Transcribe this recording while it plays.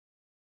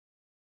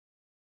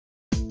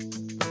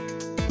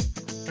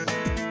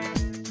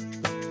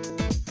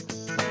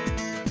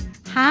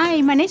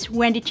Hi, my name is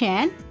Wendy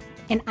Chan,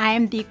 and I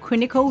am the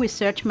Clinical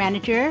Research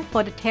Manager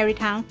for the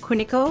Tarrytown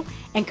Clinical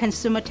and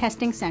Consumer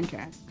Testing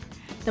Center.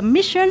 The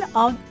mission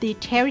of the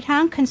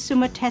Tarrytown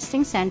Consumer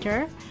Testing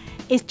Center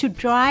is to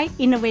drive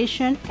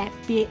innovation at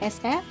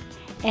BASF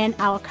and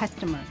our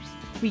customers.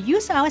 We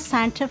use our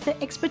scientific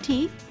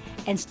expertise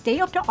and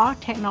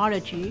state-of-the-art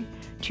technology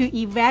to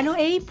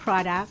evaluate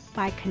products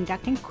by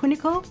conducting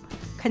clinical,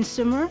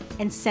 consumer,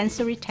 and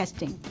sensory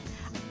testing.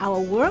 Our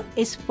work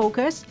is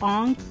focused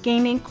on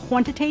gaining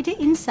quantitative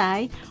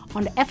insight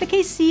on the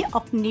efficacy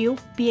of new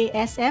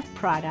BASF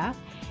products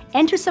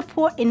and to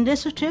support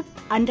initiatives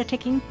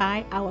undertaken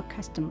by our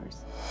customers.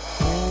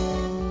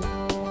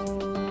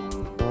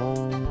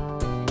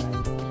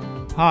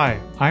 Hi,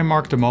 I'm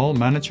Mark de Mol,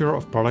 Manager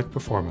of Product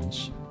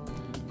Performance.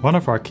 One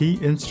of our key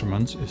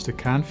instruments is the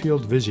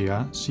Canfield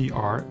Visia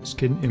CR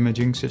skin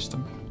imaging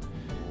system.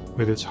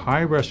 With its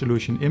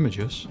high-resolution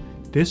images,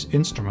 this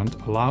instrument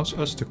allows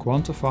us to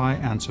quantify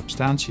and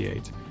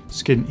substantiate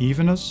skin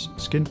evenness,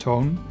 skin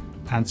tone,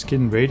 and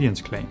skin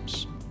radiance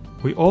claims.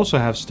 We also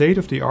have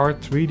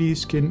state-of-the-art 3D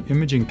skin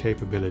imaging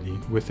capability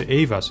with the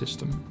EVA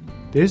system.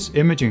 This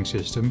imaging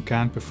system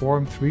can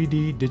perform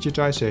 3D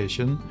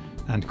digitization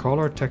and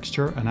color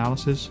texture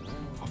analysis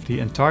of the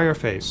entire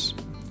face,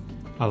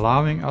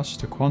 allowing us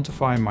to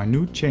quantify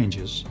minute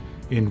changes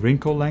in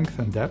wrinkle length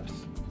and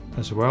depth,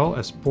 as well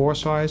as pore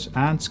size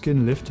and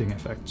skin lifting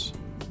effects.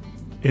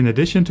 In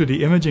addition to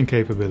the imaging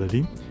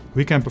capability,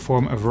 we can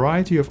perform a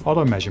variety of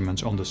other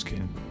measurements on the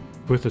skin.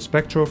 With the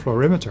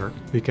spectrofluorimeter,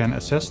 we can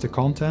assess the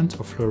content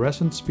of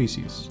fluorescent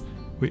species.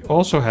 We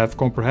also have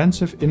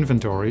comprehensive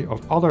inventory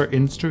of other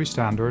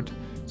industry-standard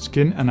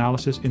skin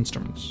analysis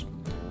instruments,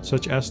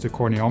 such as the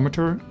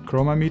corneometer,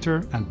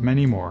 chromometer, and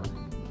many more.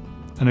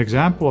 An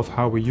example of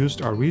how we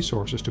used our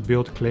resources to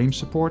build claim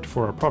support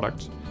for a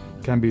product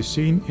can be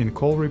seen in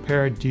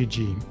Colrepair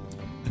DG,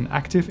 an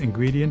active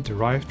ingredient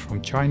derived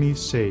from Chinese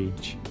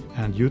sage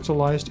and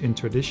utilized in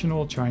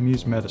traditional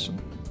Chinese medicine.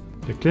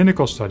 The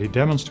clinical study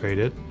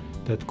demonstrated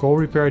that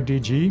Colrepair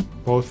DG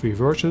both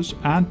reverses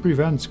and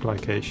prevents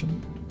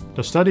glycation.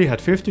 The study had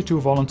 52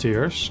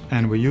 volunteers,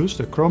 and we used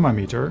a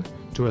chromometer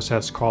to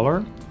assess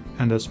color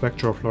and a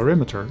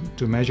spectrofluorimeter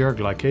to measure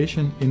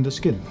glycation in the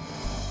skin.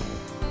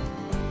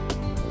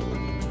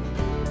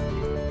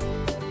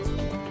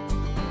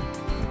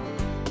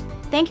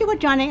 Thank you for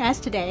joining us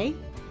today.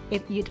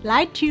 If you'd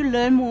like to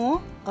learn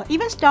more or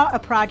even start a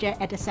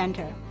project at the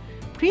center,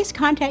 please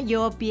contact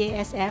your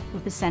BASF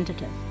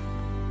representative.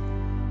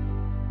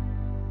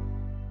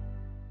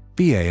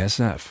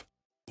 BASF.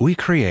 We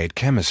create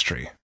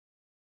chemistry.